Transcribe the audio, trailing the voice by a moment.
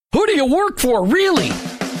Who do you work for, really?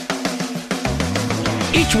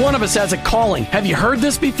 Each one of us has a calling. Have you heard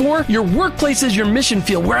this before? Your workplace is your mission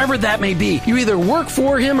field, wherever that may be. You either work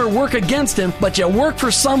for him or work against him, but you work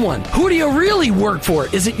for someone. Who do you really work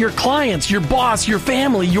for? Is it your clients, your boss, your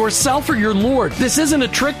family, yourself, or your Lord? This isn't a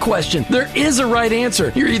trick question. There is a right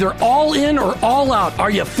answer. You're either all in or all out.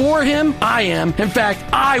 Are you for him? I am. In fact,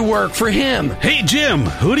 I work for him. Hey, Jim,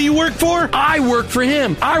 who do you work for? I work for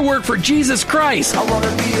him. I work for Jesus Christ. I want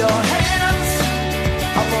to be your hands.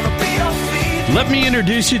 I want to be your feet. Let me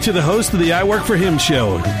introduce you to the host of the I Work For Him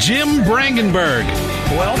show, Jim Brangenberg.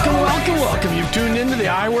 Welcome. You've tuned into the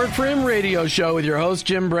I Work For Him radio show with your host,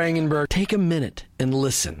 Jim Brangenberg. Take a minute and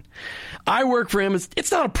listen. I Work For Him,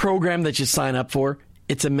 it's not a program that you sign up for.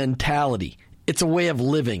 It's a mentality. It's a way of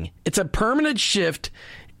living. It's a permanent shift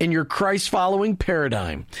in your Christ-following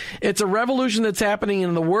paradigm. It's a revolution that's happening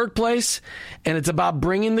in the workplace, and it's about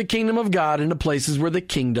bringing the kingdom of God into places where the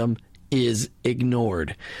kingdom is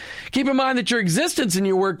ignored. Keep in mind that your existence in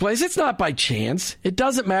your workplace, it's not by chance. It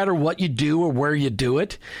doesn't matter what you do or where you do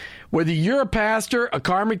it. Whether you're a pastor, a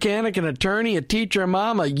car mechanic, an attorney, a teacher, a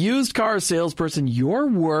mom, a used car salesperson, your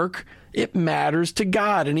work, it matters to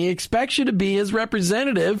God, and He expects you to be His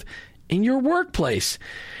representative in your workplace.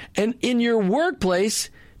 And in your workplace,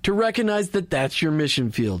 to recognize that that's your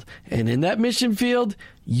mission field. And in that mission field,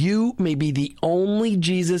 you may be the only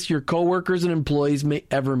Jesus your coworkers and employees may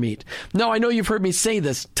ever meet. Now, I know you've heard me say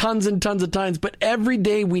this tons and tons of times, but every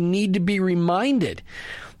day we need to be reminded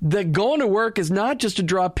that going to work is not just to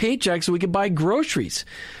draw paychecks so we can buy groceries.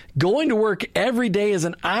 Going to work every day is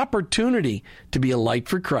an opportunity to be a light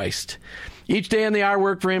for Christ. Each day on the I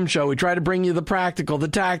Work For Him show, we try to bring you the practical, the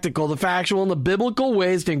tactical, the factual, and the biblical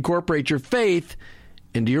ways to incorporate your faith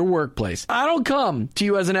into your workplace. I don't come to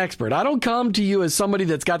you as an expert. I don't come to you as somebody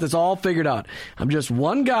that's got this all figured out. I'm just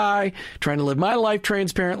one guy trying to live my life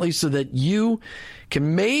transparently so that you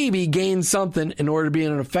can maybe gain something in order to be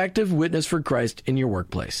an effective witness for Christ in your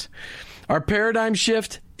workplace. Our paradigm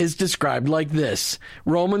shift is described like this.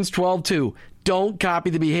 Romans 12:2. Don't copy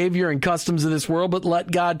the behavior and customs of this world, but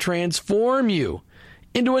let God transform you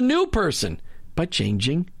into a new person by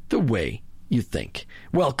changing the way you think.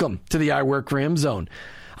 Welcome to the I Work For Him zone.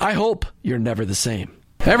 I hope you're never the same.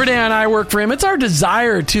 Every day on I Work For Him, it's our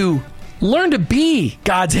desire to learn to be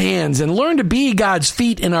God's hands and learn to be God's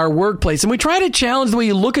feet in our workplace. And we try to challenge the way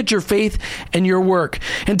you look at your faith and your work.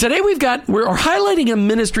 And today we're highlighting a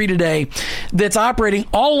ministry today that's operating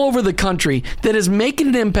all over the country that is making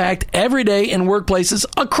an impact every day in workplaces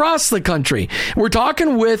across the country. We're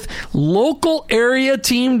talking with local area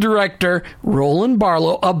team director Roland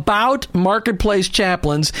Barlowe about Marketplace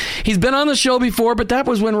Chaplains. He's been on the show before, but that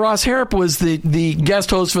was when Ross Harrop was the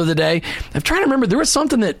guest host for the day. I'm trying to remember, there was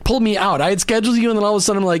something that pulled me out. I had scheduled you, and then all of a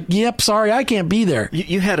sudden I'm like, yep, sorry, I can't be there.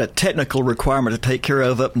 You had a technical requirement to take care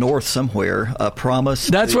of up north somewhere, a promise.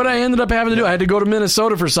 That's what I ended up having to do. I had to go to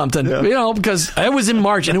Minnesota for something, because it was in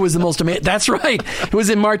March, and it was the most amazing. That's right. It was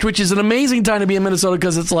in March, which is an amazing time to be in Minnesota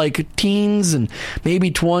because it's like teens and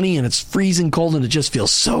maybe 20, and it's freezing cold, and it just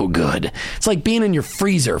feels so good. It's like being in your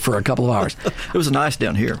freezer for a couple of hours. It was nice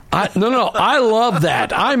down here. No, I love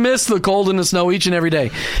that. I miss the cold and the snow each and every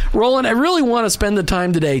day. Roland, I really want to spend the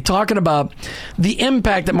time today talking about the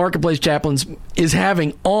impact that Marketplace Chaplains is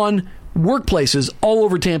having on workplaces all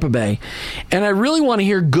over Tampa Bay. And I really want to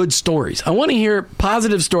hear good stories. I want to hear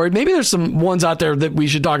positive stories. Maybe there's some ones out there that we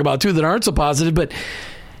should talk about too that aren't so positive, but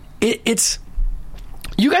it's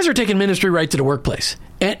you guys are taking ministry right to the workplace.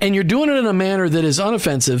 And you're doing it in a manner that is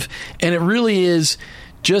unoffensive, and it really is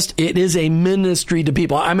it is a ministry to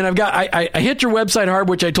people. I mean, I hit your website hard,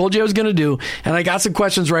 which I told you I was going to do, and I got some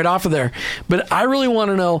questions right off of there. But I really want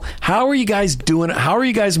to know, how are you guys doing it? How are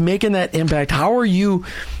you guys making that impact? How are you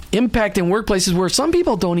impacting workplaces where some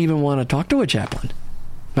people don't even want to talk to a chaplain?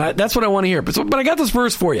 That's what I want to hear. But I got this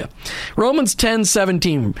verse for you. Romans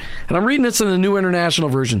 10:17. And I'm reading this in the New International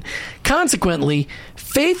Version. Consequently,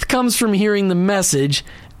 faith comes from hearing the message,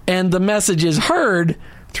 and the message is heard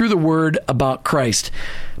through the word about Christ.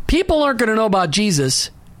 People aren't going to know about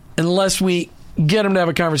Jesus unless we get them to have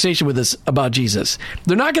a conversation with us about Jesus.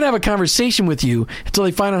 They're not going to have a conversation with you until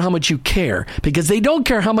they find out how much you care, because they don't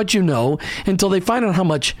care how much you know until they find out how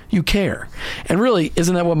much you care. And really,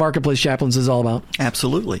 isn't that what Marketplace Chaplains is all about?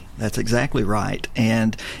 Absolutely. That's exactly right.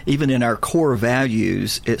 And even in our core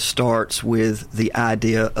values, it starts with the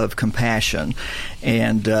idea of compassion.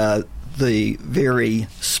 And the very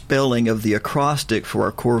spelling of the acrostic for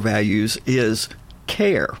our core values is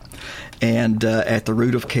care. And at the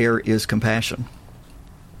root of care is compassion.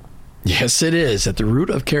 Yes, it is. At the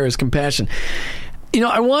root of care is compassion.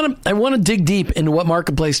 I want to dig deep into what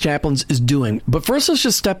Marketplace Chaplains is doing. But first, let's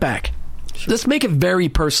just step back. Sure. Let's make it very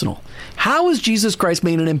personal. How has Jesus Christ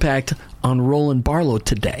made an impact on Roland Barlowe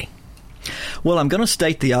today? Well, I'm going to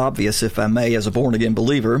state the obvious, if I may, as a born-again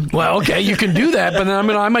believer. Well, okay, you can do that, but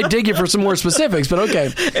then I might dig you for some more specifics, but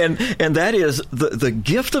okay. And that is the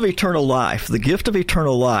gift of eternal life. The gift of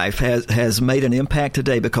eternal life has made an impact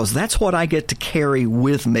today because that's what I get to carry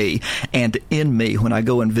with me and in me when I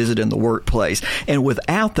go and visit in the workplace. And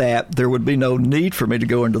without that, there would be no need for me to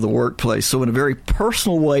go into the workplace. So in a very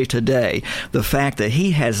personal way today, the fact that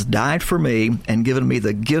he has died for me and given me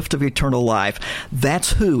the gift of eternal life,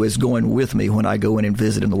 that's who is going with me when I go in and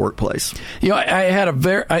visit in the workplace. I had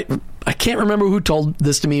I can't remember who told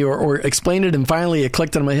this to me or explained it, and finally it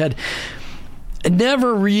clicked in my head. I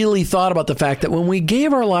never really thought about the fact that when we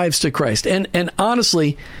gave our lives to Christ, and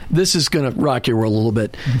honestly, this is going to rock your world a little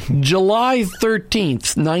bit. July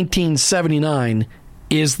 13th, 1979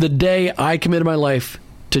 is the day I committed my life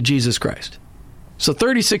to Jesus Christ. So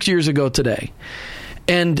 36 years ago today.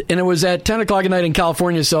 And it was at 10 o'clock at night in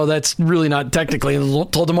California, so that's really not technically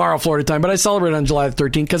until tomorrow, Florida time. But I celebrated on July the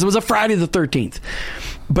 13th because it was a Friday the 13th.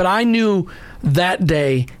 But I knew that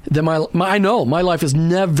day that I know my life has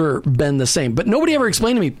never been the same. But nobody ever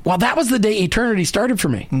explained to me, well, that was the day eternity started for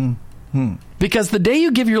me. Mm-hmm. Because the day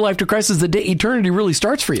you give your life to Christ is the day eternity really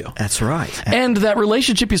starts for you. That's right. And that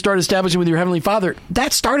relationship you start establishing with your Heavenly Father,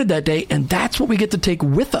 that started that day, and that's what we get to take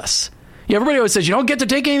with us. Everybody always says, you don't get to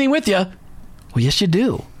take anything with you. Well, yes, you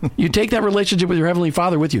do. You take that relationship with your Heavenly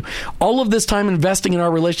Father with you. All of this time investing in our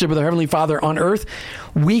relationship with our Heavenly Father on earth,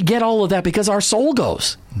 we get all of that because our soul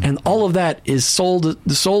goes. And all of that is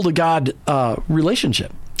the soul to God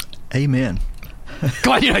relationship. Amen.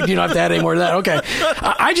 Come on, you don't have to add any more to that. Okay.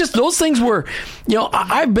 Those things were,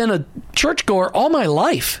 I've been a churchgoer all my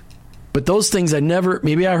life. But those things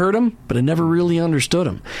maybe I heard them, but I never really understood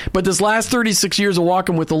them. But this last 36 years of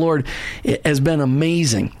walking with the Lord has been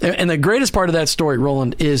amazing. And the greatest part of that story,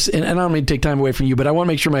 Roland, is, and I don't mean to take time away from you, but I want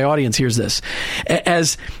to make sure my audience hears this.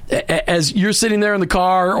 As you're sitting there in the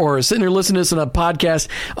car or sitting there listening to this on a podcast,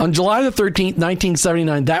 on July the 13th,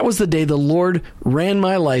 1979, that was the day the Lord ran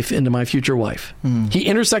my life into my future wife. He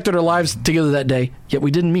intersected our lives together that day, yet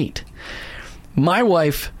we didn't meet. My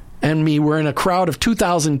wife and me were in a crowd of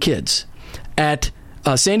 2,000 kids at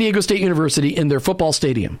San Diego State University in their football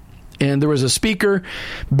stadium. And there was a speaker,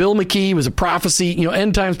 Bill McKee, was a prophecy,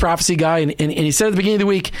 end times prophecy guy. And he said at the beginning of the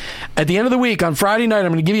week, at the end of the week, on Friday night,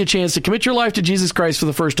 I'm going to give you a chance to commit your life to Jesus Christ for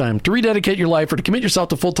the first time, to rededicate your life, or to commit yourself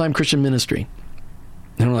to full-time Christian ministry.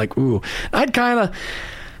 And I'm like, ooh.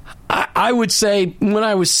 I would say when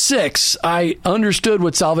I was 6, I understood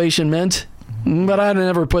what salvation meant. But I had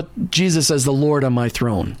never put Jesus as the Lord on my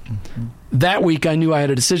throne. Mm-hmm. That week, I knew I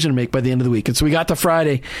had a decision to make by the end of the week. And so we got to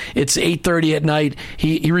Friday. It's 8:30 at night.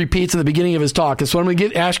 He repeats in the beginning of his talk. That's what I'm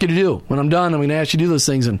going to ask you to do. When I'm done, I'm going to ask you to do those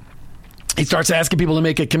things. And he starts asking people to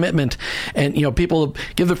make a commitment. And, people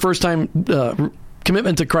give the first time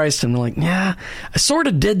commitment to Christ, and they're like, yeah, I sort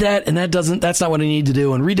of did that, and that's not what I need to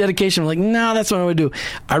do. And rededication, I'm like, no, that's not what I would do.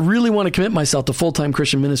 I really want to commit myself to full-time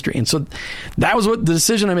Christian ministry. And so that was what the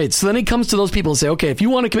decision I made. So then he comes to those people and say, okay, if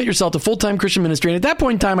you want to commit yourself to full-time Christian ministry, and at that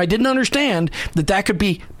point in time, I didn't understand that could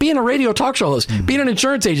be being a radio talk show host, being an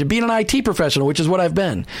insurance agent, being an IT professional, which is what I've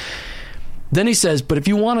been. Then he says, but if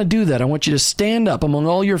you want to do that, I want you to stand up among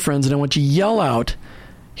all your friends, and I want you to yell out,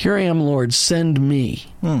 here I am, Lord, send me.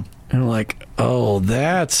 And I'm like, oh,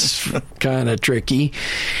 that's kind of tricky.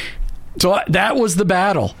 So that was the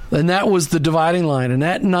battle, and that was the dividing line. And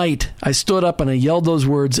that night, I stood up and I yelled those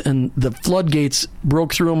words, and the floodgates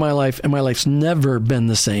broke through in my life, and my life's never been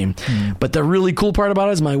the same. But the really cool part about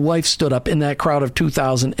it is my wife stood up in that crowd of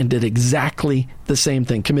 2,000 and did exactly the same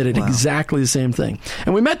thing, committed exactly the same thing.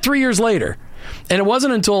 And we met 3 years later, and it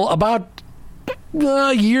wasn't until about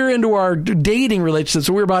a year into our dating relationship,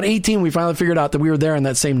 so we were about 18, we finally figured out that we were there on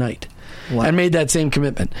that same night and made that same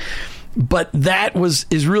commitment. But that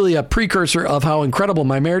is really a precursor of how incredible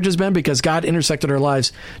my marriage has been, because God intersected our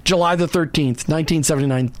lives July the 13th,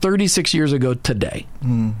 1979, 36 years ago today.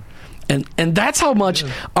 And that's how much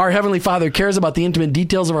our Heavenly Father cares about the intimate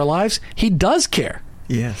details of our lives. He does care.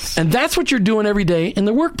 Yes. And that's what you're doing every day in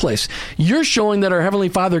the workplace. You're showing that our Heavenly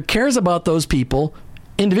Father cares about those people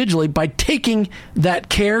individually by taking that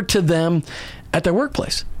care to them at their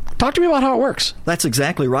workplace. Talk to me about how it works. That's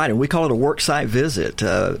exactly right, and we call it a worksite visit.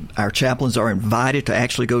 Our chaplains are invited to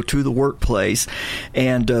actually go to the workplace,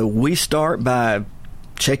 and we start by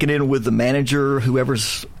checking in with the manager,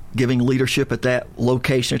 whoever's giving leadership at that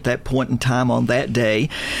location at that point in time on that day,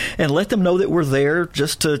 and let them know that we're there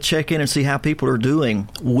just to check in and see how people are doing.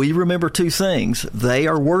 We remember two things. They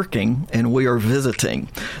are working and we are visiting.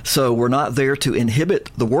 So we're not there to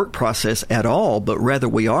inhibit the work process at all, but rather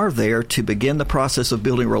we are there to begin the process of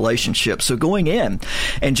building relationships. So going in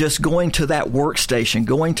and just going to that workstation,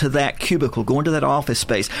 going to that cubicle, going to that office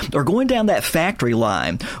space, or going down that factory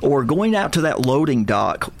line, or going out to that loading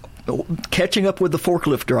dock, catching up with the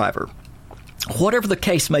forklift driver, whatever the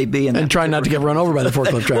case may be. And try not to get run over by the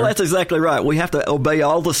forklift driver. Well, that's exactly right. We have to obey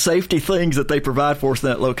all the safety things that they provide for us in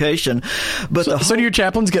that location. But so do your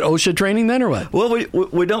chaplains get OSHA training then, or what? Well,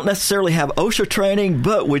 we don't necessarily have OSHA training,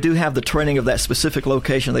 but we do have the training of that specific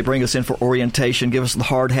location. They bring us in for orientation, give us the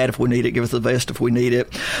hard hat if we need it, give us the vest if we need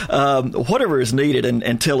it, whatever is needed,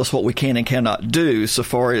 and tell us what we can and cannot do so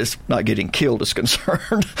far as not getting killed is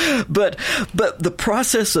concerned. But the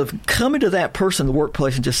process of coming to that person in the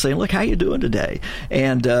workplace and just saying, look, how you doing today?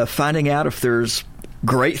 And finding out if there's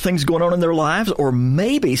great things going on in their lives, or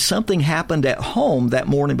maybe something happened at home that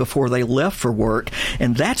morning before they left for work,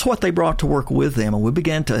 and that's what they brought to work with them, and we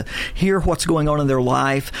began to hear what's going on in their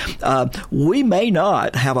life. We may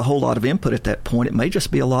not have a whole lot of input at that point. It may just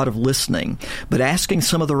be a lot of listening, but asking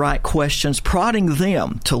some of the right questions, prodding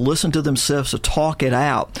them to listen to themselves, to talk it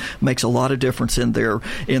out, makes a lot of difference in their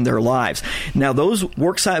lives. Now, those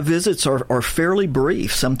worksite visits are fairly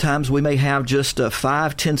brief. Sometimes we may have just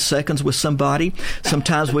 5-10 seconds with somebody.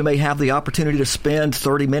 Sometimes we may have the opportunity to spend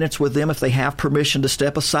 30 minutes with them if they have permission to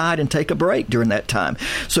step aside and take a break during that time.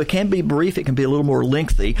 So it can be brief, it can be a little more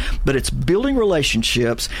lengthy, but it's building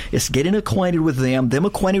relationships, it's getting acquainted with them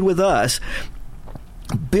acquainted with us,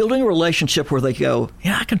 building a relationship where they go,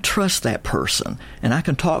 yeah, I can trust that person, and I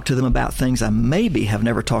can talk to them about things I maybe have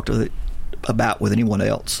never talked about with anyone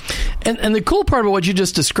else. And the cool part about what you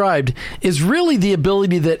just described is really the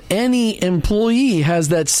ability that any employee has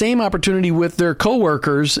that same opportunity with their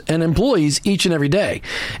coworkers and employees each and every day.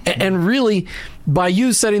 And really, by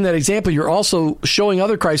you setting that example, you're also showing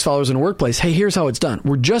other Christ followers in the workplace, hey, here's how it's done.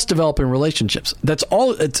 We're just developing relationships. That's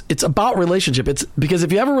all. It's about relationship. It's because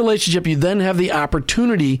if you have a relationship, you then have the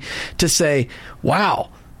opportunity to say, wow,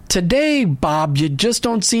 today, Bob, you just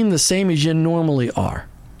don't seem the same as you normally are.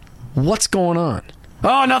 What's going on?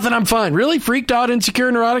 Oh, nothing. I'm fine. Really? Freaked out,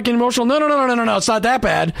 insecure, neurotic, and emotional? No. It's not that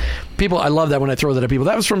bad. People, I love that when I throw that at people.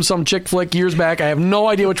 That was from some chick flick years back. I have no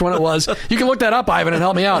idea which one it was. You can look that up, Ivan, and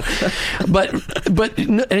help me out.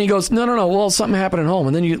 And he goes, no. Well, something happened at home.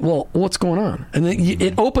 And then what's going on? And then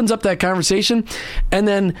it opens up that conversation. And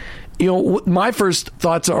then, my first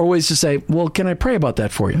thoughts are always to say, well, can I pray about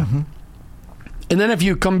that for you? Mm-hmm. And then if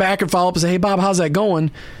you come back and follow up and say, hey, Bob, how's that going?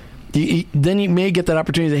 Then you may get that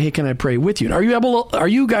opportunity to say, hey, can I pray with you? Are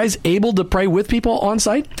you guys able to pray with people on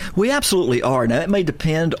site? We absolutely are. Now, it may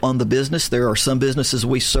depend on the business. There are some businesses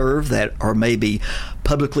we serve that are maybe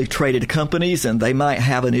publicly traded companies, and they might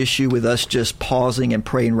have an issue with us just pausing and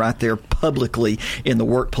praying right there publicly in the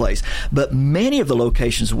workplace. But many of the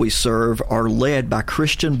locations we serve are led by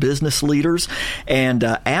Christian business leaders, and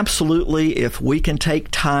absolutely, if we can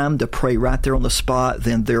take time to pray right there on the spot,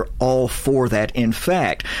 then they're all for that. In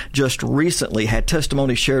fact, just recently had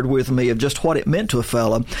testimony shared with me of just what it meant to a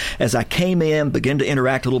fella. As I came in, began to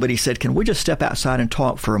interact a little bit, he said, can we just step outside and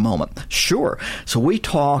talk for a moment? Sure. So we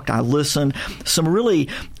talked, I listened, some really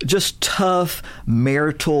just tough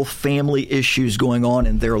marital family issues going on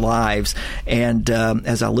in their lives. And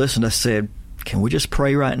as I listened, I said, can we just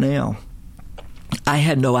pray right now? I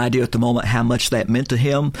had no idea at the moment how much that meant to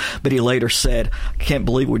him, but he later said, I can't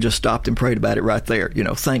believe we just stopped and prayed about it right there.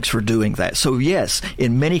 Thanks for doing that. So yes,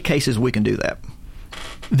 in many cases we can do that.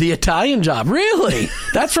 The Italian Job. Really?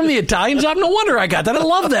 That's from The Italian Job? No wonder I got that. I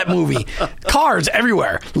love that movie. Cars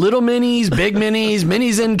everywhere. Little minis, big minis,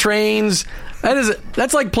 minis in trains.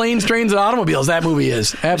 That's like planes, trains, and automobiles. That movie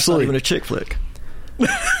is. Absolutely. It's not even a chick flick.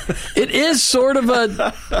 It is sort of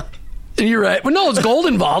a... You're right. Well, no, it's gold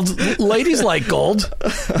involved. Ladies like gold.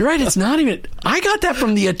 You're right. It's not even... I got that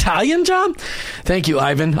from The Italian Job. Thank you,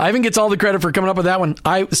 Ivan. Ivan gets all the credit for coming up with that one.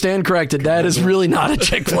 I stand corrected. That is really not a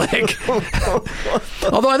chick flick.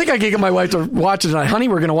 Although I think I can get my wife to watch it tonight. Honey,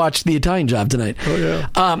 we're going to watch The Italian Job tonight. Oh,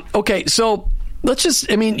 yeah. Okay, so... Let's just,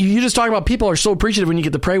 you just talk about people are so appreciative when you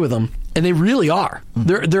get to pray with them, and they really are.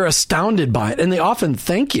 Mm-hmm. They're astounded by it, and they often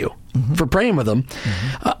thank you for praying with them,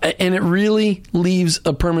 and it really leaves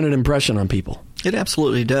a permanent impression on people. It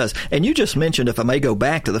absolutely does. And you just mentioned, if I may go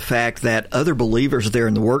back to the fact that other believers there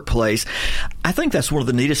in the workplace, I think that's one of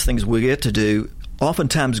the neatest things we get to do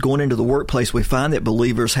oftentimes going into the workplace, we find that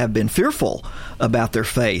believers have been fearful about their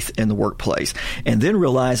faith in the workplace. And then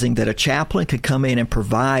realizing that a chaplain can come in and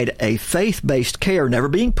provide a faith-based care, never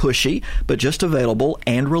being pushy, but just available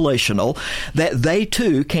and relational, that they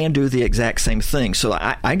too can do the exact same thing. So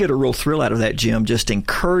I get a real thrill out of that, Jim, just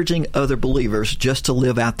encouraging other believers just to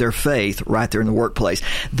live out their faith right there in the workplace.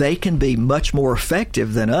 They can be much more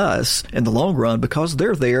effective than us in the long run because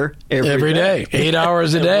they're there every day. 8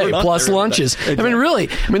 hours a day, plus lunches. Exactly. I mean, really,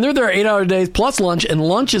 they're there 8 hour days plus lunch, and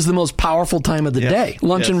lunch is the most powerful time of the day,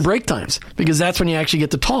 lunch and break times, because that's when you actually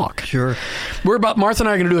get to talk. Sure. Martha and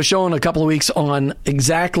I are going to do a show in a couple of weeks on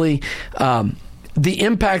exactly the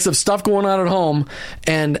impacts of stuff going on at home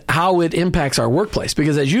and how it impacts our workplace.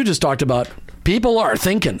 Because as you just talked about, people are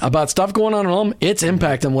thinking about stuff going on at home. It's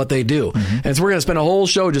impacting what they do. And so we're going to spend a whole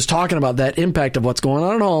show just talking about that impact of what's going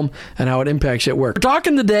on at home and how it impacts you at work. We're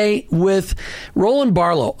talking today with Roland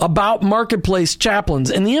Barlowe about Marketplace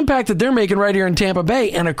Chaplains and the impact that they're making right here in Tampa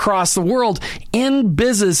Bay and across the world in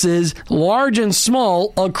businesses large and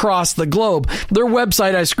small across the globe. Their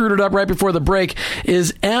website, I screwed it up right before the break,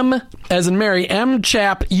 is mchapusa.com,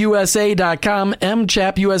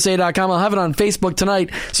 mchapusa.com. I'll have it on Facebook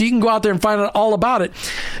tonight, so you can go out there and find out all about it.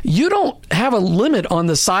 You don't have a limit on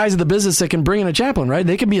the size of the business that can bring in a chaplain, right?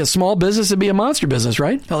 They can be a small business and be a monster business,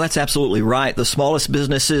 right? Oh, that's absolutely right. The smallest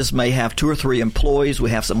businesses may have 2 or 3 employees. We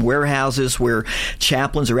have some warehouses where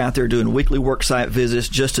chaplains are out there doing weekly worksite visits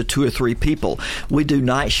just to 2 or 3 people. We do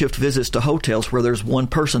night shift visits to hotels where there's one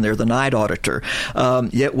person there, the night auditor.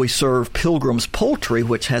 Yet we serve Pilgrim's Poultry,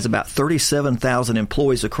 which has about 37,000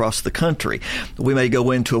 employees across the country. We may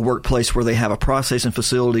go into a workplace where they have a processing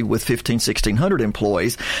facility with 1,600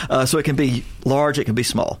 employees. So it can be large, it can be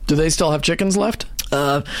small. Do they still have chickens left?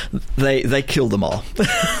 They killed them all.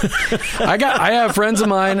 I have friends of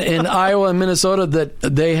mine in Iowa and Minnesota that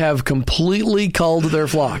they have completely culled their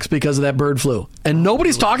flocks because of that bird flu. And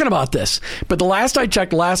nobody's talking about this. But the last I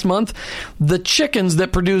checked last month, the chickens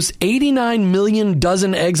that produce 89 million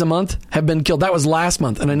dozen eggs a month have been killed. That was last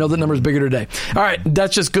month, and I know that number is bigger today. All right,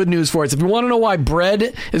 that's just good news for us. If you want to know why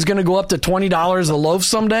bread is going to go up to $20 a loaf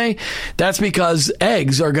someday, that's because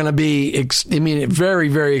eggs are going to be, very,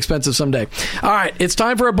 very expensive someday. All right. It's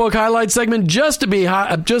time for a book highlight segment. Just to be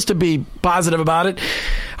positive about it,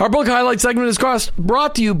 our book highlight segment is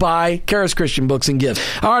brought to you by Charis Christian Books and Gifts.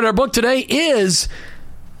 All right, our book today is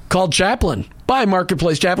called Chaplain by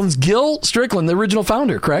Marketplace Chaplains. Gil Strickland, the original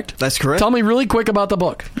founder, correct? That's correct. Tell me really quick about the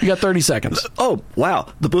book. You got 30 seconds. Oh, wow.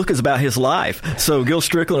 The book is about his life. So Gil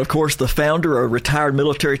Strickland, of course, the founder, a retired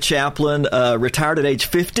military chaplain, retired at age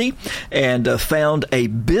 50, and found a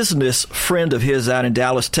business friend of his out in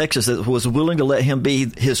Dallas, Texas, that was willing to let him be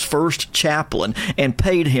his first chaplain and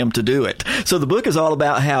paid him to do it. So the book is all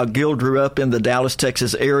about how Gil grew up in the Dallas,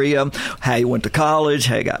 Texas area, how he went to college,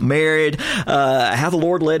 how he got married, how the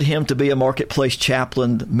Lord led him to be a Marketplace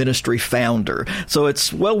Chaplain ministry founder. So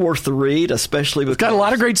it's well worth the read, especially because... It's got a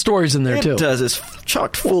lot of great stories in there, too. It does. It's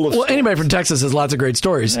chock full of stories. Anybody from Texas has lots of great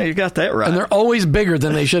stories. Yeah, you got that right. And they're always bigger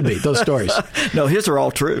than they should be, those stories. No, his are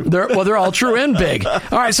all true. They're all true and big. All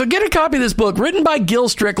right, so get a copy of this book, written by Gil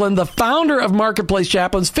Strickland, the founder of Marketplace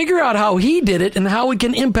Chaplains. Figure out how he did it and how it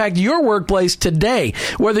can impact your workplace today.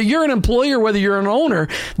 Whether you're an employee or whether you're an owner,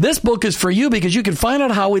 this book is for you because you can find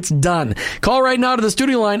out how it's done. Call right now to the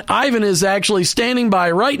studio line. Ivan is actually standing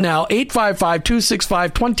by right now,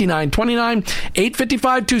 855-265-2929,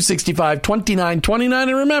 855-265-2929.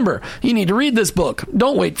 And remember, you need to read this book.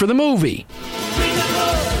 Don't wait for the movie. Read the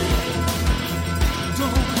book.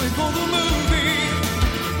 Don't wait for the movie.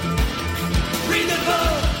 Read the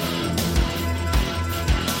book.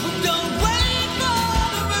 Don't wait for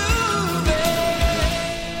the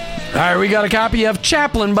movie. All right, we got a copy of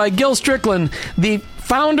Chaplain by Gil Strickland, the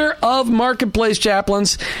founder of Marketplace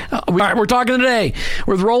Chaplains. We're talking today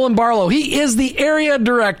with Roland Barlowe. He is the area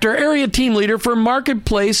team leader for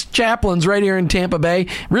Marketplace Chaplains right here in Tampa Bay,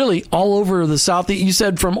 really all over the Southeast. You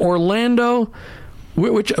said from Orlando.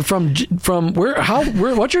 From where?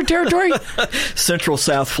 What's your territory? Central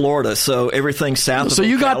South Florida. So everything south of So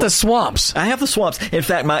you got the swamps. I have the swamps. In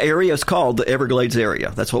fact, my area is called the Everglades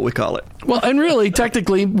area. That's what we call it. Well, and really,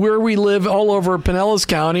 technically, where we live all over Pinellas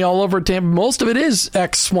County, all over Tampa, most of it is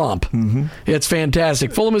ex-swamp. Mm-hmm. It's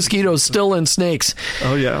fantastic. Full of mosquitoes still and snakes.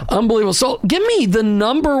 Oh, yeah. Unbelievable. So give me the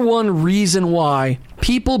number one reason why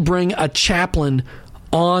people bring a chaplain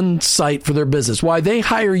on site for their business, why they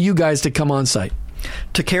hire you guys to come on site.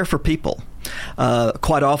 To care for people.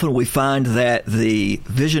 Quite often we find that the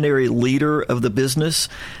visionary leader of the business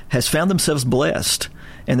has found themselves blessed,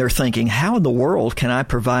 and they're thinking, how in the world can I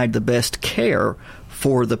provide the best care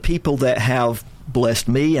for the people that have blessed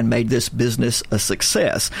me and made this business a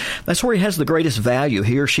success. That's where he has the greatest value.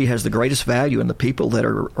 He or she has the greatest value in the people that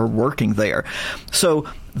are working there. So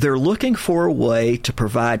they're looking for a way to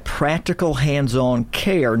provide practical, hands-on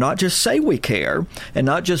care, not just say we care, and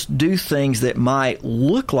not just do things that might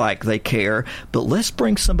look like they care, but let's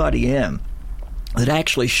bring somebody in that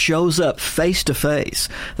actually shows up face-to-face.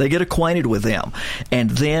 They get acquainted with them and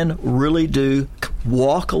then really do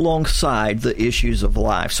walk alongside the issues of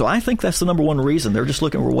life. So I think that's the number one reason. They're just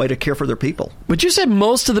looking for a way to care for their people. But you said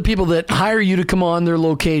most of the people that hire you to come on their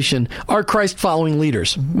location are Christ-following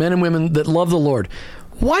leaders, men and women that love the Lord.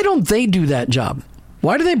 Why don't they do that job?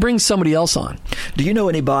 Why do they bring somebody else on? Do you know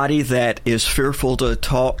anybody that is fearful to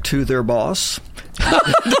talk to their boss?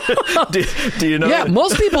 do you know? Yeah,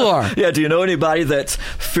 most people are. Yeah, do you know anybody that's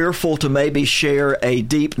fearful to maybe share a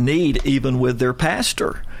deep need even with their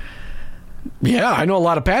pastor? Yeah, I know a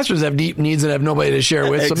lot of pastors have deep needs that have nobody to share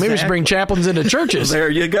with, so maybe we should bring chaplains into churches. There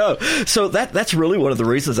you go. So that's really one of the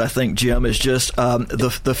reasons, I think, Jim, is just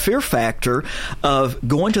the fear factor of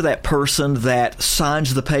going to that person that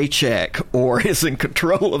signs the paycheck or is in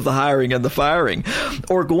control of the hiring and the firing,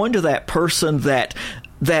 or going to that person that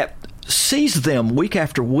sees them week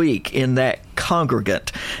after week in that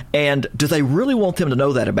congregant, and do they really want them to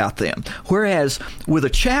know that about them? Whereas with a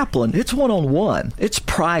chaplain, it's one-on-one, it's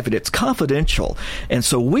private, it's confidential, and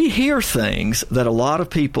so we hear things that a lot of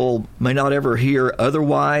people may not ever hear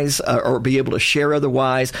otherwise or be able to share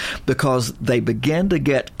otherwise, because they begin to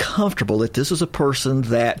get comfortable that this is a person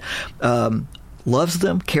that loves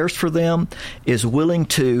them, cares for them, is willing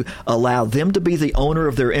to allow them to be the owner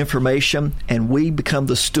of their information, and we become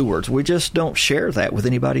the stewards. We just don't share that with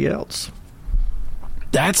anybody else.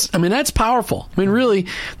 That's powerful. I mean, really,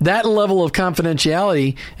 that level of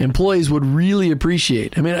confidentiality employees would really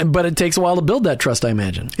appreciate. I mean, but it takes a while to build that trust, I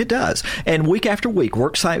imagine. It does. And week after week,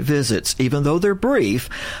 worksite visits, even though they're brief,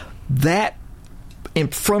 that in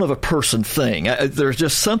front of a person thing. There's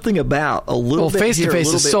just something about a little bit face to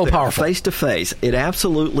face is so powerful. Face to face, it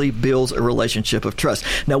absolutely builds a relationship of trust.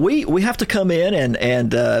 Now we have to come in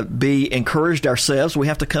and be encouraged ourselves. We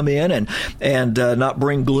have to come in and not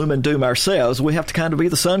bring gloom and doom ourselves. We have to kind of be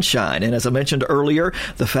the sunshine. And as I mentioned earlier,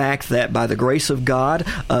 the fact that by the grace of God,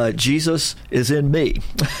 Jesus is in me,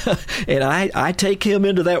 and I take him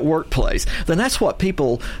into that workplace. Then that's what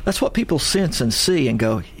people sense and see and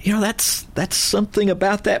go, that's something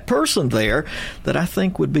about that person there that I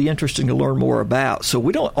think would be interesting to learn more about. So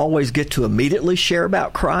we don't always get to immediately share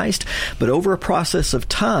about Christ, but over a process of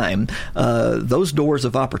time, those doors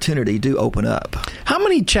of opportunity do open up. How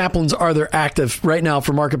many chaplains are there active right now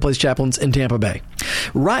for Marketplace Chaplains in Tampa Bay?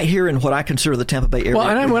 Right here in what I consider the Tampa Bay area. Well,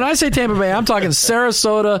 and when I say Tampa Bay, I'm talking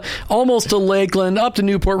Sarasota, almost to Lakeland, up to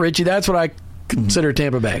Newport Richey. That's what I consider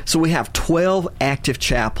Tampa Bay. So we have 12 active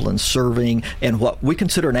chaplains serving, and what we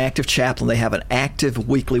consider an active chaplain, they have an active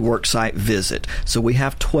weekly worksite visit. So we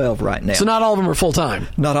have 12 right now. So not all of them are full-time?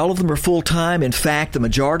 Not all of them are full-time. In fact, the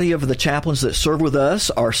majority of the chaplains that serve with us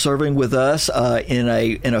are serving with us in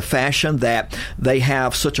a fashion that they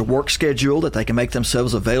have such a work schedule that they can make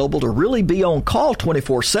themselves available to really be on call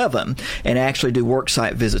 24/7 and actually do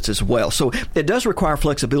worksite visits as well. So it does require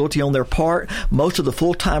flexibility on their part. Most of the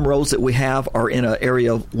full-time roles that we have are in an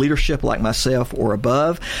area of leadership like myself or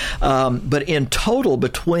above. But in total,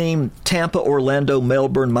 between Tampa, Orlando,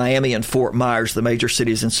 Melbourne, Miami, and Fort Myers, the major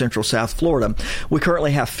cities in Central South Florida, we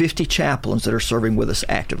currently have 50 chaplains that are serving with us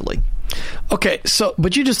actively. Okay,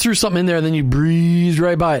 but you just threw something in there and then you breezed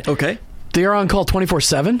right by it. Okay. They are on call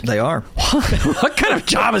 24/7? They are. What kind of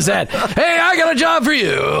job is that? Hey, I got a job for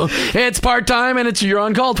you. It's part-time, and you're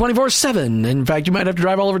on call 24/7. In fact, you might have to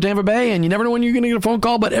drive all over Tampa Bay, and you never know when you're going to get a phone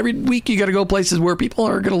call, but every week you got to go places where people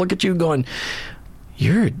are going to look at you going,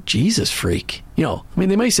 you're a Jesus freak.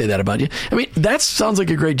 They may say that about you. That sounds like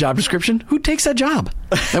a great job description. Who takes that job?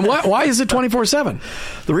 And why is it 24/7?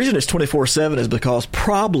 The reason it's 24/7 is because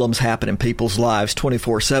problems happen in people's lives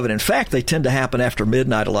 24/7. In fact, they tend to happen after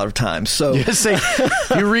midnight a lot of times. So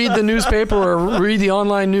you read the newspaper or read the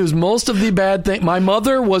online news, most of the bad thing,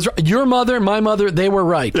 your mother, my mother, they were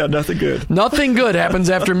right. Yeah, nothing good. Nothing good happens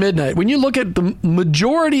after midnight. When you look at the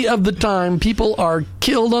majority of the time, people are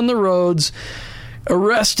killed on the roads,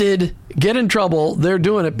 arrested, get in trouble, they're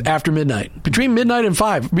doing it after midnight. Between midnight and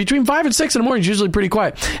 5. Between 5 and 6 in the morning is usually pretty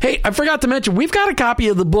quiet. Hey, I forgot to mention, we've got a copy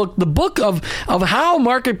of the book of how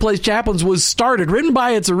Marketplace Chaplains was started, written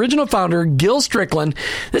by its original founder, Gil Strickland.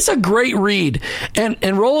 This is a great read. And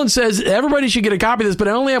Roland says everybody should get a copy of this, but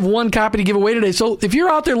I only have one copy to give away today. So if you're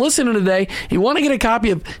out there listening today, you want to get a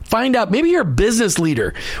copy find out, maybe you're a business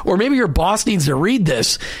leader, or maybe your boss needs to read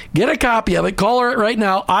this, get a copy of it. Call her right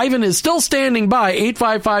now. Ivan is still standing by by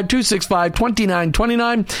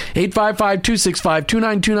 855-265-2929,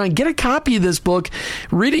 855-265-2929. Get a copy of this book,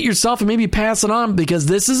 read it yourself, and maybe pass it on, because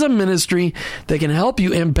this is a ministry that can help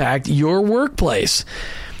you impact your workplace.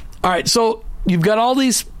 All right, so you've got all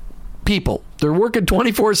these people. They're working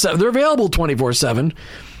 24/7. They're available 24/7.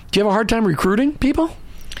 Do you have a hard time recruiting people?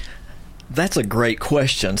 That's a great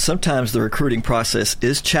question. Sometimes the recruiting process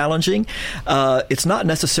is challenging. It's not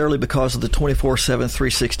necessarily because of the 24/7,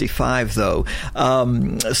 365, though.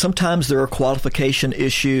 Sometimes there are qualification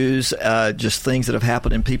issues, just things that have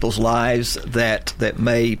happened in people's lives that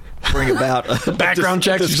may bring about background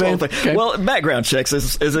checks. You're saying? Okay. Well, background checks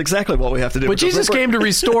is exactly what we have to do. But Jesus came to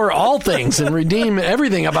restore all things and redeem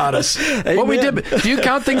everything about us. Amen. What we did. Do you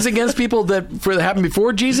count things against people that happened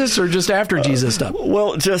before Jesus or just after Jesus stuff?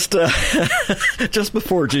 Well, just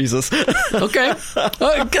before Jesus. Okay.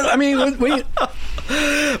 I mean,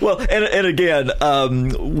 well, and again,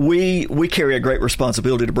 we carry a great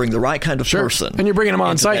responsibility to bring the right kind of person. And you're bringing them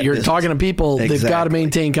on site. You're business. talking to people. Exactly. They've got to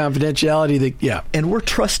maintain confidentiality. And we're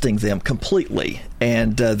trusting them completely.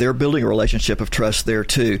 And they're building a relationship of trust there,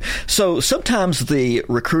 too. So sometimes the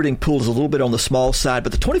recruiting pool is a little bit on the small side,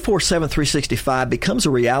 but the 24/7, 365 becomes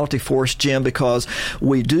a reality for us, Jim, because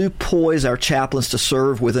we do poise our chaplains to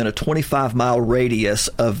serve within a 25-mile radius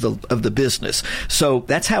of the business. So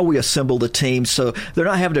that's how we assemble the team. So they're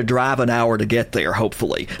not having to drive an hour to get there,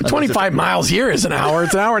 hopefully. 25 miles here is an hour.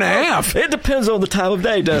 It's an hour and a half. It depends on the time of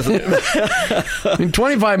day, doesn't it? I mean,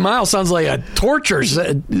 25 miles sounds like a torture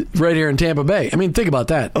right here in Tampa Bay. I mean, think about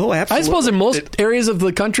that. Oh, absolutely. I suppose in most areas of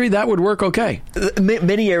the country, that would work okay.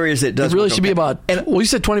 Many areas it does. It really should be about, you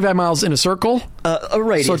said 25 miles in a circle? A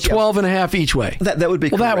radius. So 12 and a half each way. That would be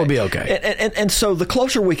correct. That would be okay. And so the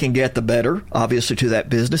closer we can get, the better, obviously, to that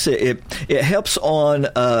business. It helps on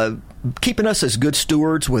keeping us as good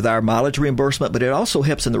stewards with our mileage reimbursement, but it also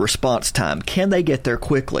helps in the response time. Can they get there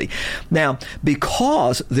quickly? Now,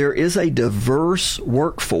 because there is a diverse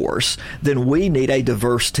workforce, then we need a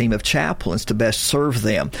diverse team of chaplains to best serve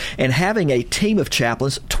them. And having a team of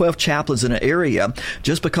chaplains, 12 chaplains in an area,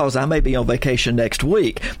 just because I may be on vacation next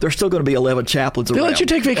week, there's still going to be 11 chaplains around. They'll let you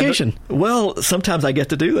take vacation. Well, sometimes I get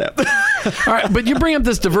to do that. All right, but you bring up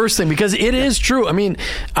this diverse thing because it is true. I mean,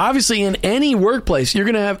 obviously in any workplace,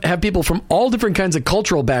 you're going to have people from all different kinds of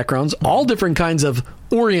cultural backgrounds, all different kinds of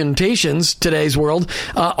orientations, today's world,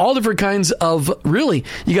 all different kinds of, really,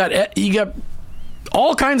 you got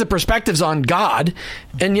all kinds of perspectives on God,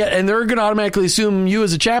 and they're going to automatically assume you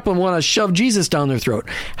as a chaplain want to shove Jesus down their throat.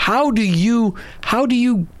 How do you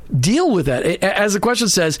deal with that? As the question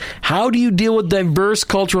says, how do you deal with diverse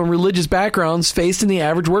cultural and religious backgrounds faced in the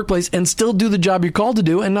average workplace and still do the job you're called to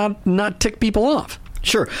do and not tick people off?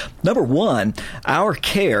 Sure. Number one, our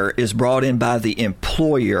care is brought in by the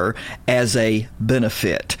employer as a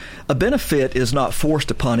benefit. A benefit is not forced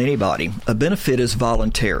upon anybody. A benefit is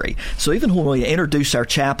voluntary. So even when we introduce our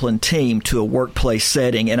chaplain team to a workplace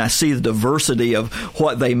setting and I see the diversity of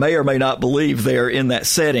what they may or may not believe there in that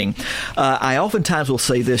setting, I oftentimes will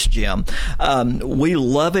say this, Jim. We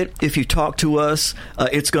love it if you talk to us.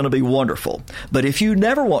 It's going to be wonderful. But if you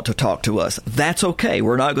never want to talk to us, that's okay.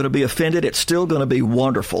 We're not going to be offended. It's still going to be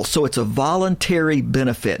wonderful. So it's a voluntary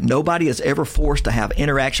benefit. Nobody is ever forced to have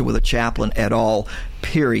interaction with a chaplain at all,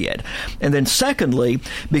 period. And then secondly,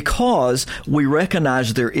 because we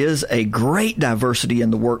recognize there is a great diversity in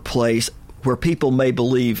the workplace where people may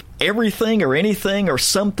believe everything or anything or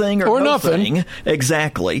something or nothing. Nothing.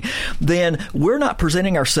 Exactly. Then we're not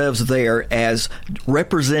presenting ourselves there as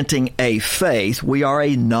representing a faith. We are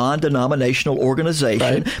a non-denominational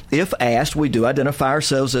organization. Right. If asked, we do identify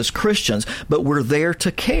ourselves as Christians, but we're there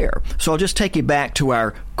to care. So I'll just take you back to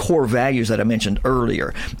our core values that I mentioned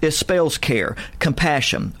earlier. It spells care,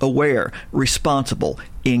 compassion, aware, responsible,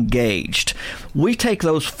 engaged. We take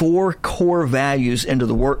those 4 core values into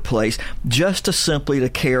the workplace just to simply to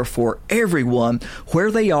care for everyone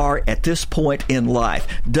where they are at this point in life.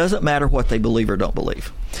 Doesn't matter what they believe or don't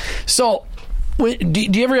believe. So, do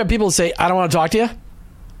you ever have people say, I don't want to talk to you?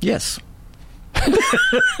 Yes.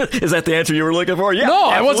 Is that the answer you were looking for? Yeah. No,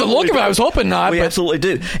 I wasn't looking for it. I was hoping not. We absolutely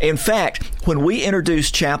do. In fact, when we introduce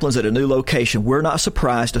chaplains at a new location, we're not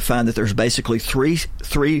surprised to find that there's basically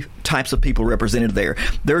three types of people represented there.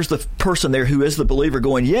 There's the person there who is the believer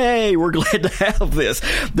going, yay, we're glad to have this.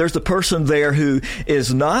 There's the person there who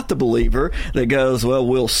is not the believer that goes, well,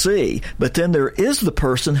 we'll see. But then there is the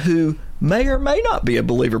person who may or may not be a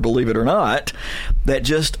believer, believe it or not, that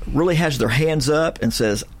just really has their hands up and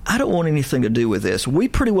says, I don't want anything to do with this. We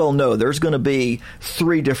pretty well know there's going to be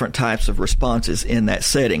 3 different types of responses in that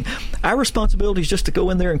setting. Our responsibility is just to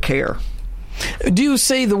go in there and care. Do you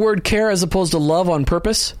say the word care as opposed to love on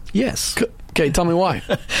purpose? Yes. Okay, tell me why.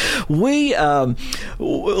 We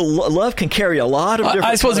love can carry a lot of different.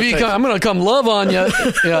 I suppose if I'm going to come love on you,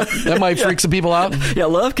 yeah, that might freak some people out. Yeah,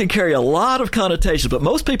 love can carry a lot of connotations, but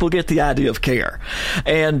most people get the idea of care,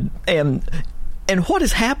 and what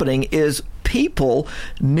is happening is people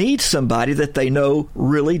need somebody that they know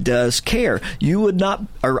really does care. You would not,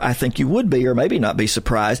 or I think you would be, or maybe not be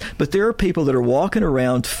surprised, but there are people that are walking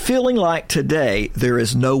around feeling like today there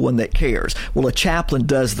is no one that cares. Well, a chaplain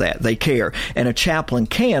does that. They care. And a chaplain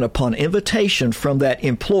can, upon invitation from that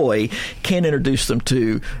employee, can introduce them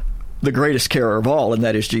to the greatest carer of all, and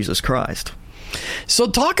that is Jesus Christ. So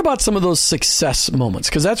talk about some of those success moments,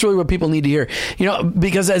 because that's really what people need to hear.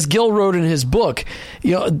 Because as Gil wrote in his book,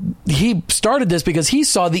 he started this because he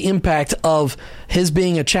saw the impact of his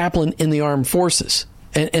being a chaplain in the armed forces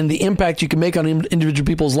and the impact you can make on individual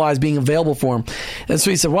people's lives being available for them. And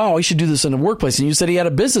so he said, wow, we should do this in the workplace. And you said he had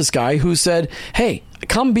a business guy who said, hey,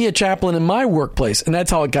 come be a chaplain in my workplace. And that's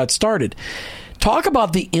how it got started. Talk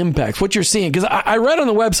about the impacts, what you're seeing. Because I read on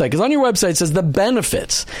the website, because on your website it says the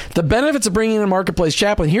benefits of bringing in a Marketplace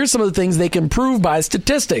Chaplain. Here's some of the things they can prove by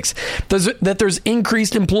statistics. That there's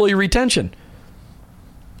increased employee retention.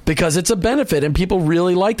 Because it's a benefit, and people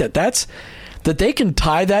really like that. That they can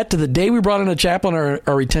tie that to the day we brought in a chaplain,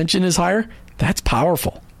 our retention is higher. That's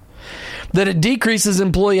powerful. That it decreases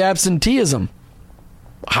employee absenteeism.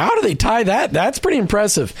 How do they tie that? That's pretty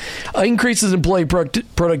impressive. Increases employee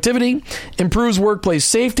productivity, improves workplace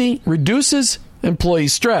safety, reduces employee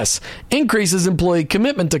stress, increases employee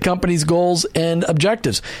commitment to company's goals and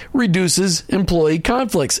objectives, reduces employee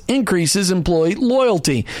conflicts, increases employee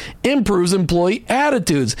loyalty, improves employee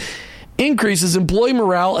attitudes, increases employee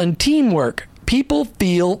morale and teamwork. People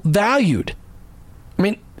feel valued. I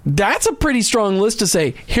mean, that's a pretty strong list to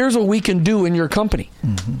say, here's what we can do in your company.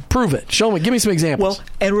 Mm-hmm. Prove it. Show me. Give me some examples. Well,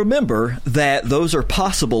 and remember that those are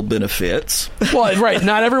possible benefits. Well, right.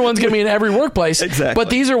 Not everyone's going to be in every workplace. Exactly. But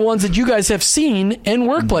these are ones that you guys have seen in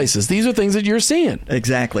workplaces. Mm-hmm. These are things that you're seeing.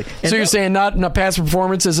 Exactly. So you're saying not past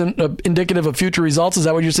performance isn't indicative of future results? Is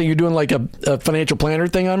that what you're saying? You're doing like a financial planner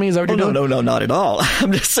thing on me? Is that what you're doing? No, not at all.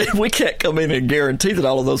 I'm just saying we can't come in and guarantee that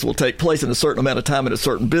all of those will take place in a certain amount of time in a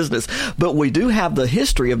certain business. But we do have the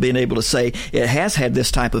history of being able to say it has had this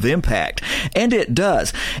type of impact. And it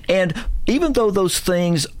does. And even though those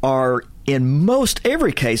things are in most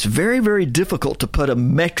every case very, very difficult to put a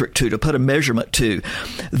metric to put a measurement to,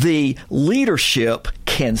 the leadership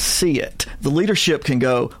can see it. The leadership can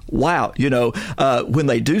go, wow, when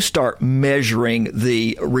they do start measuring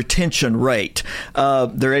the retention rate,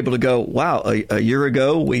 they're able to go, wow, a year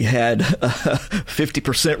ago we had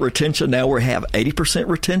 50% retention. Now we have 80%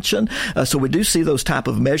 retention. So we do see those type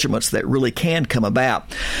of measurements that really can come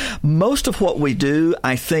about. Most of what we do,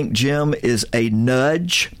 I think, Jim, is a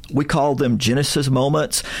nudge. We call them Genesis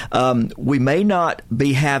moments. We may not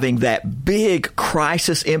be having that big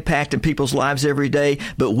crisis impact in people's lives every day,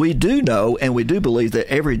 but we do know and we do believe that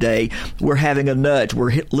every day we're having a nudge.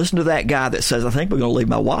 We're listening to that guy that says, I think we're going to leave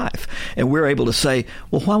my wife. And we're able to say,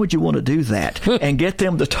 well, why would you want to do that? And get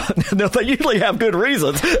them to talk. No, they usually have good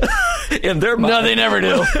reasons in their mind. No, they never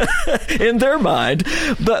do. In their mind.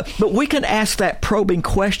 But we can ask that probing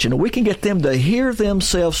question. We can get them to hear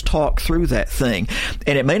themselves talk through that thing.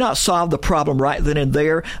 And it may not solve the problem right then and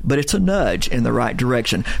there, but it's a nudge in the right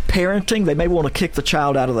direction. Parenting, they may want to kick the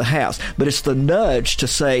child out of the house, but it's the nudge to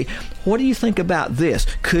say, what do you think about this?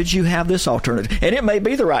 Could you have this alternative? And it may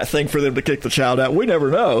be the right thing for them to kick the child out. We never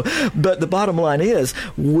know. But the bottom line is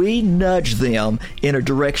we nudge them in a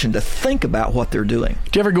direction to think about what they're doing.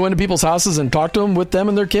 Do you ever go into people's houses and talk to them with them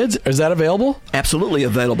and their kids? Is that available? Absolutely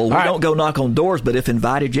available. We don't go knock on doors, but if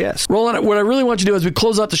invited, yes. Roland, what I really want you to do as we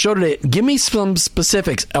close out the show today, give me some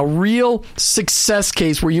specifics, a real success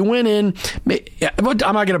case where you went in. I'm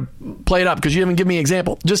not going to play it up because you haven't given me an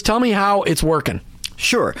example. Just tell me how it's working.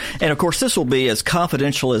 Sure. And, of course, this will be as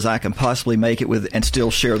confidential as I can possibly make it with and still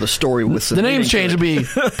share the story with the names change will be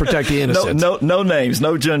protect the innocent. No names,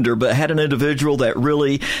 no gender, but had an individual that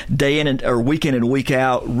really day in or week in and week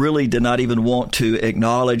out really did not even want to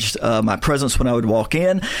acknowledge my presence when I would walk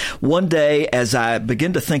in. One day, as I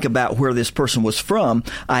began to think about where this person was from,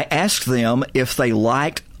 I asked them if they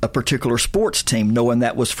liked a particular sports team, knowing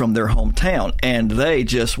that was from their hometown. And they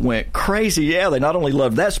just went crazy. Yeah, they not only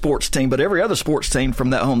loved that sports team, but every other sports team from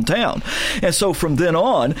that hometown. And so from then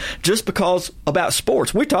on, just because about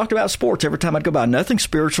sports, we talked about sports every time I'd go by. Nothing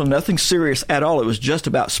spiritual, nothing serious at all. It was just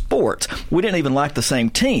about sports. We didn't even like the same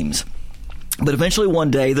teams. But eventually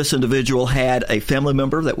one day, this individual had a family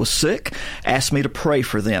member that was sick, asked me to pray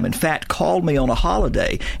for them. In fact, called me on a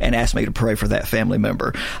holiday and asked me to pray for that family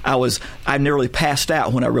member. I nearly passed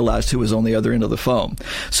out when I realized who was on the other end of the phone.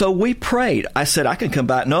 So we prayed. I said, I can come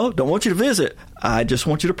by. No, don't want you to visit. I just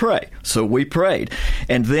want you to pray. So we prayed.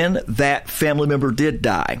 And then that family member did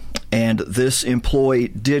die. And this employee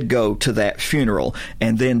did go to that funeral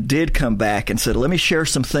and then did come back and said, let me share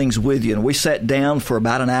some things with you. And we sat down for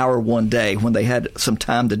about an hour one day when they had some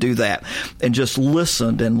time to do that and just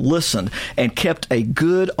listened and kept a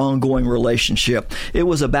good ongoing relationship. It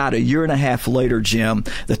was about 1.5 years later, Jim,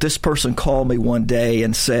 that this person called me one day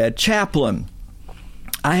and said, Chaplain,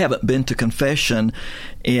 I haven't been to confession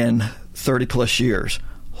in 30 plus years.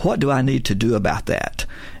 What do I need to do about that?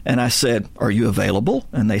 And I said, are you available?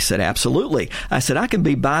 And they said, absolutely. I said, I can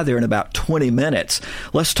be by there in about 20 minutes.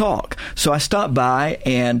 Let's talk. So I stopped by,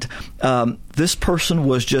 and this person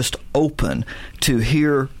was just open to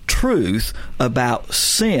hear truth about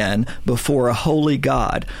sin before a holy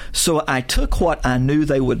God. So I took what I knew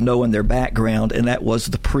they would know in their background, and that was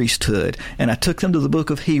the priesthood. And I took them to the book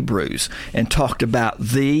of Hebrews and talked about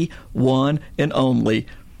the one and only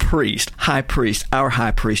priest, high priest, our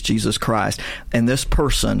high priest, Jesus Christ. And this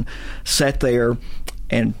person sat there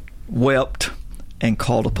and wept and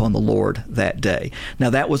called upon the Lord that day. Now,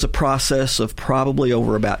 that was a process of probably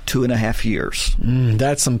over about 2.5 years.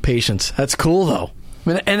 That's some patience. That's cool, though.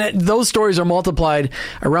 And those stories are multiplied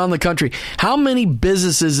around the country. How many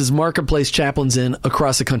businesses is Marketplace Chaplains in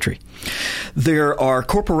across the country? There are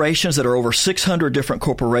corporations that are over 600 different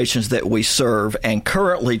corporations that we serve. And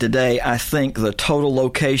currently today, I think the total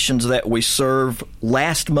locations that we serve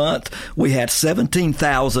last month, we had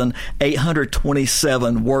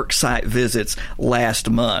 17,827 work site visits last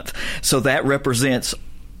month. So that represents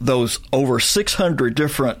those over 600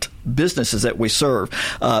 different businesses that we serve.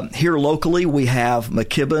 Here locally, we have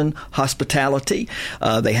McKibben Hospitality.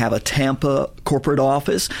 They have a Tampa corporate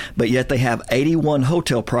office, but yet they have 81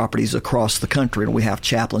 hotel properties across the country, and we have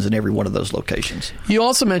chaplains in every one of those locations. You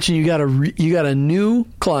also mentioned you got a new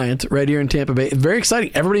client right here in Tampa Bay. Very exciting.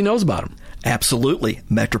 Everybody knows about them. Absolutely.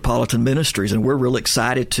 Metropolitan Ministries, and we're really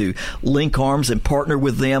excited to link arms and partner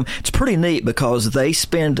with them. It's pretty neat because they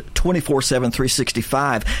spend 24/7,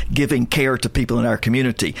 365 giving care to people in our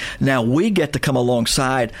community. Now we get to come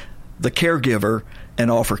alongside the caregiver and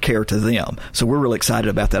offer care to them. So we're really excited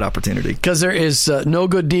about that opportunity. Because there is no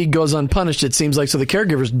good deed goes unpunished, it seems like. So the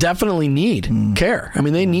caregivers definitely need care. I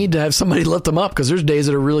mean, they need to have somebody lift them up because there's days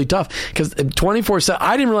that are really tough. Because 24/7,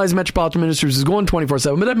 I didn't realize Metropolitan Ministries is going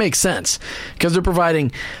 24/7, but that makes sense because they're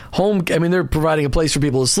providing they're providing a place for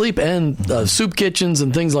people to sleep and soup kitchens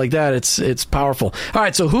and things like that. It's powerful. All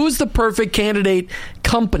right, so who's the perfect candidate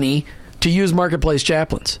company to use Marketplace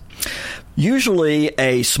Chaplains? Usually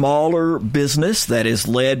a smaller business that is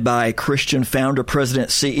led by a Christian founder, president,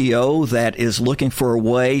 CEO that is looking for a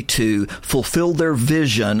way to fulfill their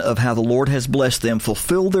vision of how the Lord has blessed them,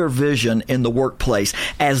 fulfill their vision in the workplace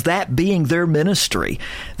as that being their ministry.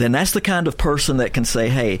 Then that's the kind of person that can say,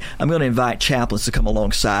 hey, I'm going to invite chaplains to come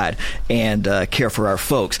alongside and care for our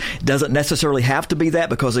folks. It doesn't necessarily have to be that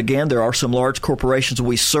because, again, there are some large corporations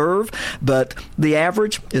we serve, but the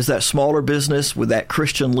average is that smaller business with that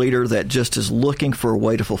Christian leader that just is looking for a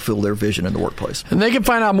way to fulfill their vision in the workplace. And they can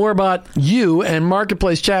find out more about you and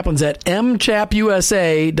Marketplace Chaplains at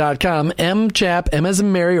mchapusa.com. mchap, M as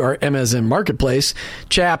in Mary, or M as in Marketplace,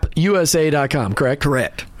 chapusa.com, correct?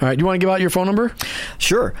 Correct. All right. Do you want to give out your phone number?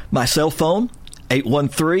 Sure. My cell phone,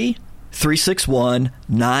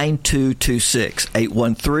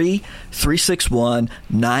 813-361-9226.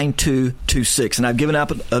 813-361-9226. And I've given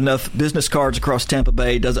out enough business cards across Tampa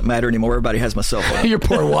Bay. It doesn't matter anymore. Everybody has my cell phone. Your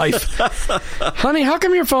poor wife. Honey, how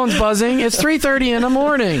come your phone's buzzing? It's 3:30 in the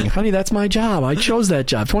morning. Honey, that's my job. I chose that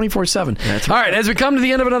job 24/7. That's right. All right. right, as we come to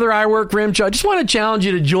the end of another I Work for Him show, I just want to challenge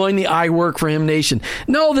you to join the I Work for Him Nation.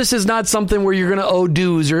 No, this is not something where you're going to owe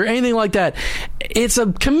dues or anything like that. It's a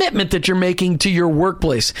commitment that you're making to your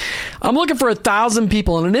workplace. I'm looking for 1,000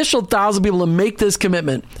 people, an initial 1,000 people to make this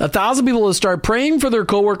commitment. 1,000 people to start praying for their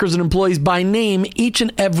coworkers and employees by name each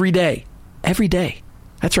and every day. Every day.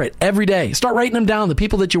 That's right, every day. Start writing them down, the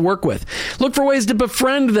people that you work with. Look for ways to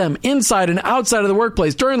befriend them inside and outside of the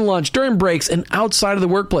workplace, during lunch, during breaks, and outside of the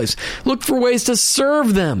workplace. Look for ways to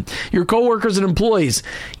serve them, your coworkers and employees,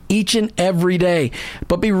 each and every day.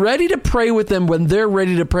 But be ready to pray with them when they're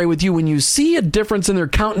ready to pray with you. When you see a difference in their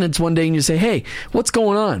countenance one day and you say, hey, what's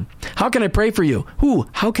going on? How can I pray for you?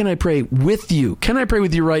 How can I pray with you? Can I pray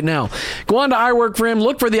with you right now? Go on to I Work For Him,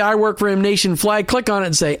 look for the I Work For Him Nation flag, click on it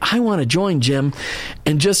and say, I want to join Jim,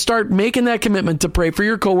 and just start making that commitment to pray for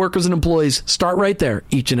your coworkers and employees. Start right there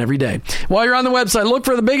each and every day. While you're on the website, look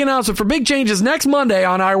for the big announcement for big changes next Monday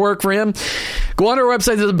on I Work For Him. Go on to our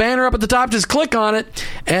website, there's a banner up at the top, just click on it,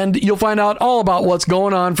 and you'll find out all about what's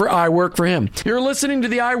going on for I Work For Him. You're listening to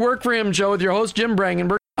the I Work For Him show with your host, Jim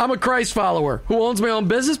Brangenberg. I'm a Christ follower who owns my own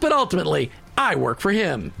business, but ultimately, I work for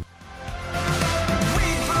Him.